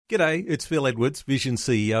G'day, it's Phil Edwards, Vision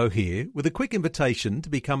CEO here, with a quick invitation to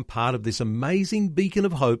become part of this amazing beacon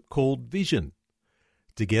of hope called Vision.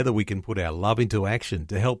 Together we can put our love into action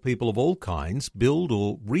to help people of all kinds build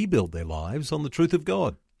or rebuild their lives on the truth of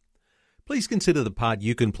God. Please consider the part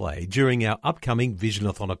you can play during our upcoming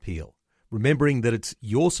Visionathon appeal, remembering that it's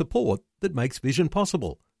your support that makes Vision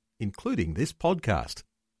possible, including this podcast.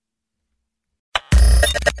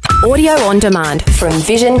 Audio on demand from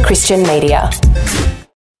Vision Christian Media.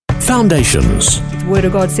 Foundations. The Word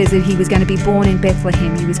of God says that he was going to be born in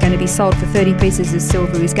Bethlehem. He was going to be sold for 30 pieces of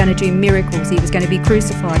silver. He was going to do miracles. He was going to be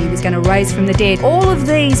crucified. He was going to rise from the dead. All of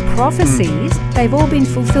these prophecies, they've all been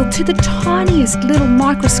fulfilled to the tiniest little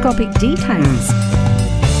microscopic details.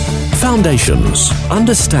 Foundations.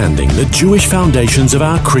 Understanding the Jewish foundations of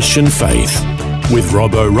our Christian faith. With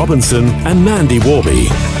Robbo Robinson and Mandy Warby.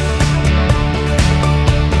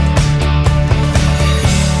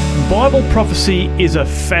 Bible prophecy is a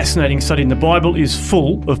fascinating study, and the Bible is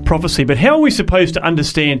full of prophecy. But how are we supposed to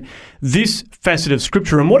understand this facet of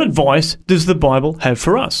Scripture, and what advice does the Bible have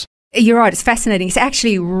for us? You're right, it's fascinating. It's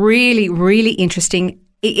actually really, really interesting.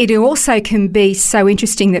 It also can be so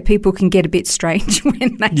interesting that people can get a bit strange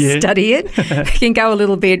when they study it. Can go a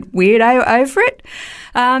little bit weirdo over it.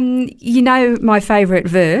 You know my favourite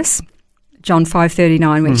verse, John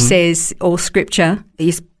 5:39, which says all Scripture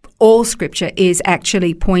is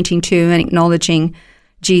actually pointing to and acknowledging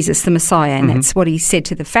Jesus, the Messiah. And that's what he said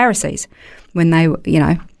to the Pharisees when they,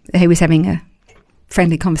 he was having a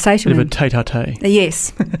friendly conversation. Bit of a tete-a-tete.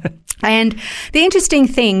 Yes. And the interesting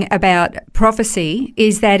thing about prophecy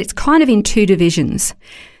is that it's kind of in two divisions.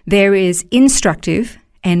 There is instructive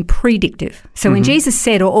and predictive. So when Jesus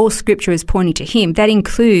said all Scripture is pointing to him, that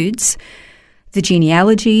includes the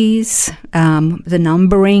genealogies, the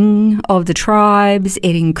numbering of the tribes.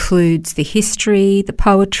 It includes the history, the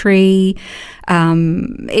poetry.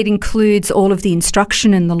 It includes all of the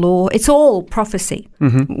instruction and the law. It's all prophecy.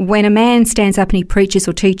 When a man stands up and he preaches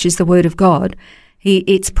or teaches the word of God,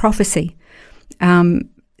 it's prophecy.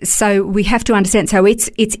 So we have to understand. So it's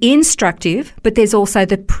instructive, but there's also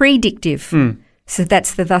the predictive. So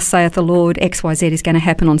that's the thus saith the Lord, XYZ is going to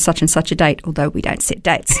happen on such and such a date, although we don't set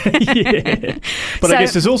dates. Yeah. But I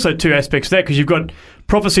guess there's also two aspects to that, because you've got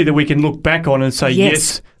prophecy that we can look back on and say,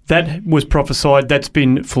 yes, that was prophesied, that's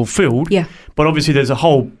been fulfilled. Yeah. But obviously there's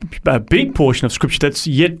a big portion of Scripture that's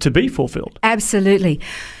yet to be fulfilled. Absolutely.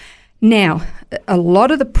 Now, a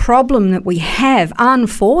lot of the problem that we have,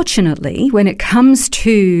 unfortunately, when it comes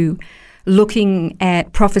to looking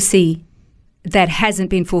at prophecy that hasn't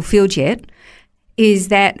been fulfilled yet, is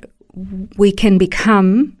that we can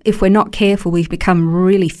become, if we're not careful, we become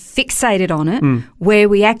really fixated on it, where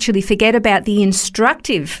we actually forget about the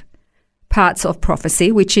instructive parts of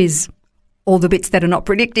prophecy, which is all the bits that are not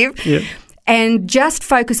predictive, and just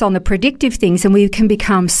focus on the predictive things, and we can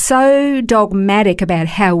become so dogmatic about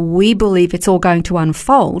how we believe it's all going to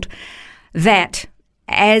unfold that,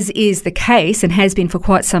 as is the case and has been for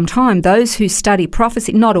quite some time, those who study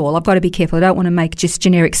prophecy, not all, I've got to be careful, I don't want to make just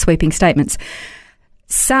generic sweeping statements.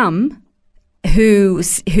 Some who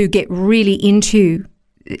get really into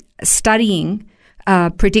studying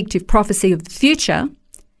predictive prophecy of the future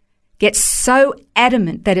get so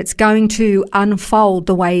adamant that it's going to unfold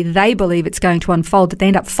the way they believe it's going to unfold that they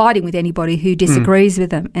end up fighting with anybody who disagrees with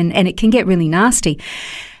them, and it can get really nasty.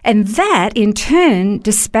 And that, in turn,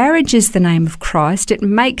 disparages the name of Christ. It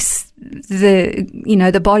makes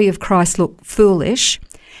the body of Christ look foolish.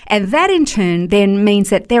 And that, in turn, then means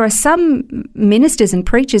that there are some ministers and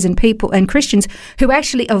preachers and people and Christians who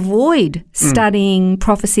actually avoid studying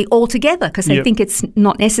prophecy altogether because they think it's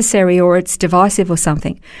not necessary or it's divisive or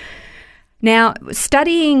something. Now,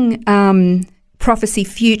 studying prophecy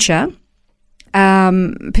future,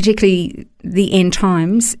 particularly the end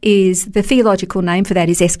times, is the theological name for that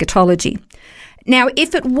is eschatology. Now,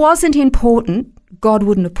 if it wasn't important, God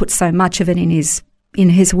wouldn't have put so much of it in His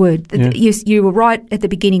Word. Yeah. You were right at the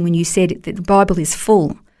beginning when you said that the Bible is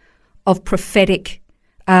full of prophetic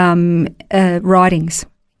writings,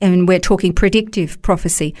 and we're talking predictive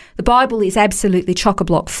prophecy. The Bible is absolutely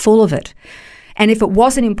chock-a-block full of it. And if it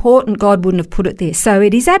wasn't important, God wouldn't have put it there. So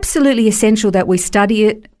it is absolutely essential that we study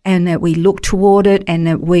it and that we look toward it and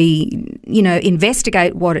that we,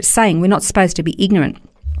 investigate what it's saying. We're not supposed to be ignorant.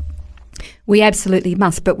 We absolutely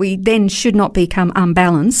must, but we then should not become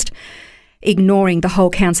unbalanced, ignoring the whole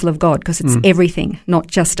counsel of God, because it's everything, not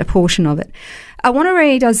just a portion of it. I want to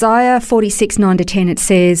read Isaiah 46, 9-10. It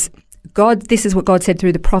says, this is what God said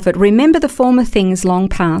through the prophet, "Remember the former things long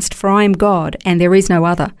past, for I am God, and there is no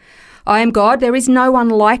other. I am God, there is no one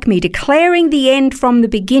like me, declaring the end from the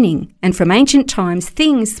beginning and from ancient times,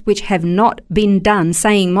 things which have not been done,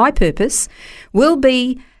 saying my purpose will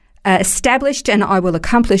be established and I will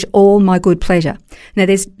accomplish all my good pleasure. Now,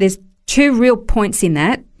 there's two real points in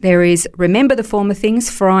that. There is, remember the former things,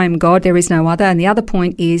 for I am God, there is no other. And the other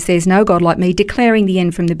point is, there's no God like me, declaring the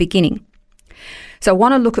end from the beginning. So I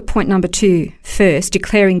want to look at point number 2 first,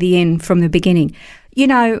 declaring the end from the beginning. You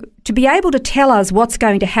know, to be able to tell us what's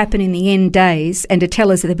going to happen in the end days and to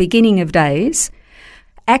tell us at the beginning of days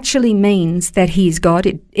actually means that he is God.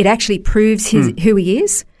 It actually proves who he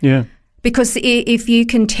is. Yeah. Because if you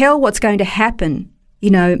can tell what's going to happen,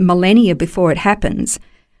 you know, millennia before it happens,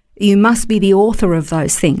 you must be the author of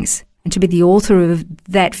those things. And to be the author of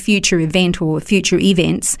that future event or future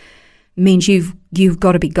events means you've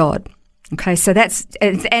got to be God. Okay, so that's,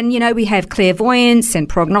 and you know, we have clairvoyants and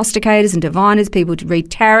prognosticators and diviners, people to read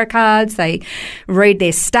tarot cards, they read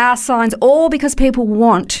their star signs, all because people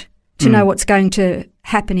want to know what's going to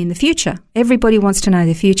happen in the future. Everybody wants to know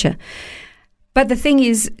the future. But the thing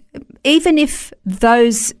is, even if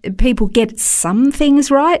those people get some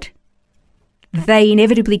things right, they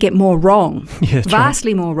inevitably get more wrong,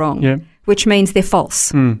 vastly more wrong, which means they're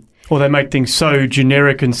false. Or they make things so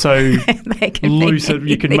generic and so loose that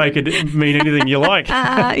you can make it mean anything you like.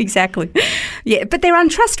 Exactly. Yeah, but they're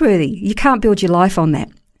untrustworthy. You can't build your life on that.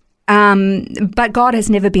 But God has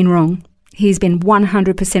never been wrong. He's been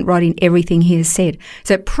 100% right in everything he has said.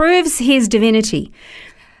 So it proves his divinity.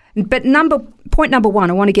 But point number 1,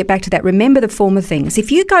 I want to get back to that. Remember the former things.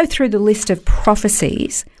 If you go through the list of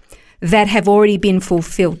prophecies that have already been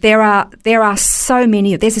fulfilled, there are so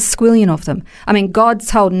many. There's a squillion of them. I mean, God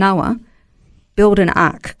told Noah, build an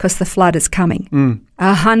ark because the flood is coming.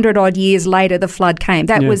 100-odd years later, the flood came.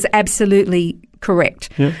 That was absolutely correct.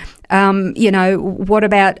 Yeah. You know, what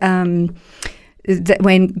about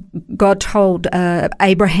when God told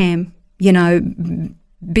Abraham, you know,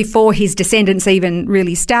 before his descendants even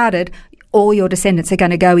really started, all your descendants are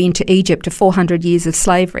going to go into Egypt to 400 years of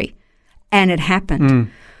slavery. And it happened.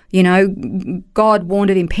 You know, God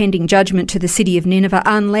warned of impending judgment to the city of Nineveh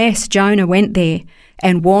unless Jonah went there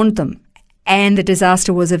and warned them, and the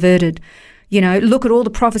disaster was averted. You know, look at all the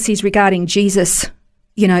prophecies regarding Jesus,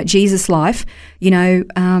 you know, Jesus' life. You know,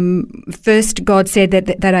 first God said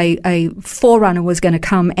that a forerunner was going to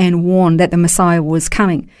come and warn that the Messiah was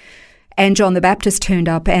coming. And John the Baptist turned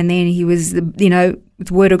up, and then he was, you know,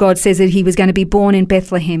 the Word of God says that he was going to be born in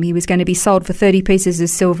Bethlehem. He was going to be sold for 30 pieces of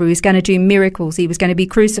silver. He was going to do miracles. He was going to be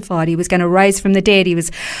crucified. He was going to rise from the dead. He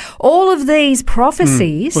was all of these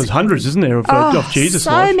prophecies. Well, there's hundreds, isn't there, of Jesus'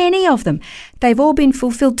 life? So many of them. They've all been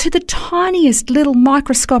fulfilled to the tiniest little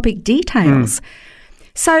microscopic details.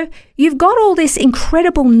 So you've got all this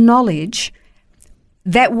incredible knowledge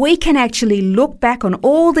that we can actually look back on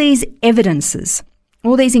all these evidences,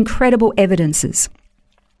 all these incredible evidences.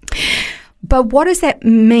 But what does that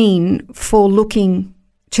mean for looking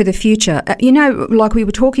to the future? You know, like we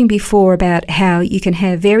were talking before about how you can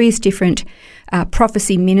have various different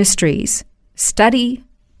prophecy ministries, study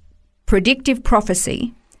predictive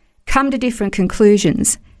prophecy, come to different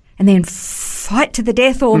conclusions, and then fight to the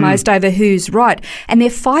death almost over who's right. And they're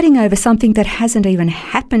fighting over something that hasn't even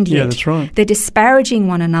happened yet. Yeah, that's right. They're disparaging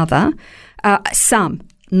one another. Some,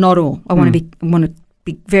 not all. I want to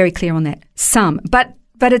be very clear on that. Some, but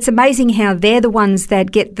it's amazing how they're the ones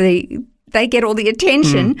that get all the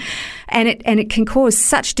attention, and it can cause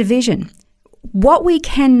such division. What we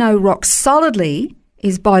can know rock solidly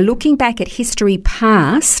is by looking back at history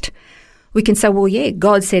past, we can say, well, yeah,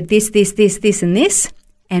 God said this, this, this, this, and this,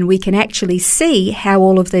 and we can actually see how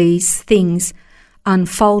all of these things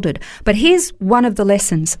unfolded. But here's one of the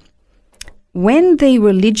lessons. When the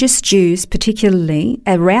religious Jews, particularly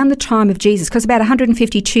around the time of Jesus, because about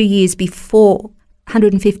 150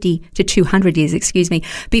 to 200 years,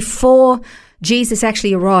 before Jesus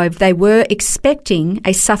actually arrived, they were expecting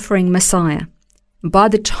a suffering Messiah. By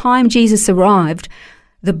the time Jesus arrived,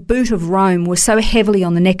 the boot of Rome was so heavily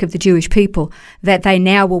on the neck of the Jewish people that they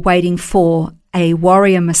now were waiting for a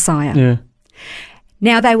warrior Messiah. Yeah.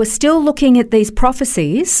 Now, they were still looking at these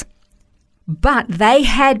prophecies, but they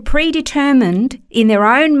had predetermined in their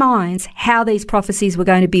own minds how these prophecies were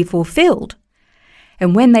going to be fulfilled.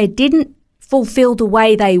 And when they didn't fulfill the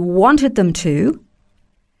way they wanted them to,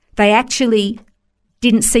 they actually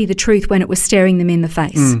didn't see the truth when it was staring them in the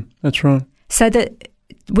face. That's right. So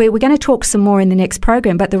we're going to talk some more in the next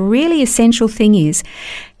program, but the really essential thing is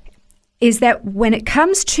that when it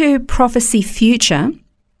comes to prophecy future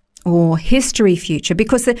or history future,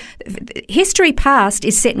 because the history past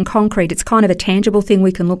is set in concrete, it's kind of a tangible thing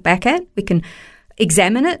we can look back at, we can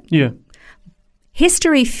examine it. Yeah.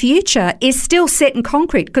 History future is still set in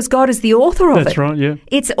concrete because God is the author of it. That's right, yeah.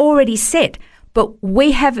 It's already set. But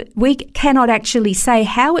we cannot actually say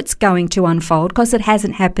how it's going to unfold because it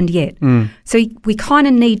hasn't happened yet. So we kind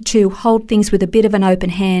of need to hold things with a bit of an open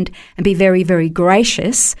hand and be very, very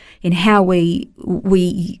gracious in how we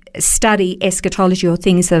study eschatology or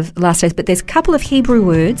things of last days. But there's a couple of Hebrew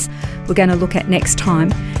words we're going to look at next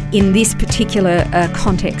time in this particular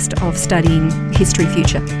context of studying history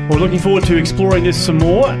future. We're looking forward to exploring this some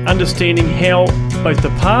more, understanding how both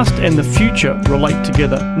the past and the future relate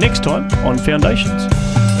together next time on Foundations.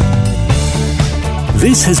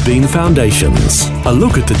 This has been Foundations, a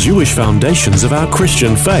look at the Jewish foundations of our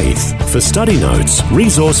Christian faith. For study notes,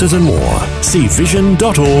 resources and more, see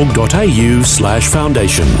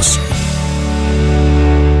vision.org.au/foundations.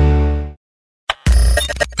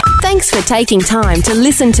 Thanks for taking time to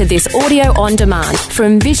listen to this audio on demand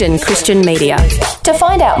from Vision Christian Media. To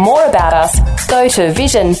find out more about us, go to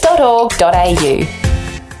vision.org.au.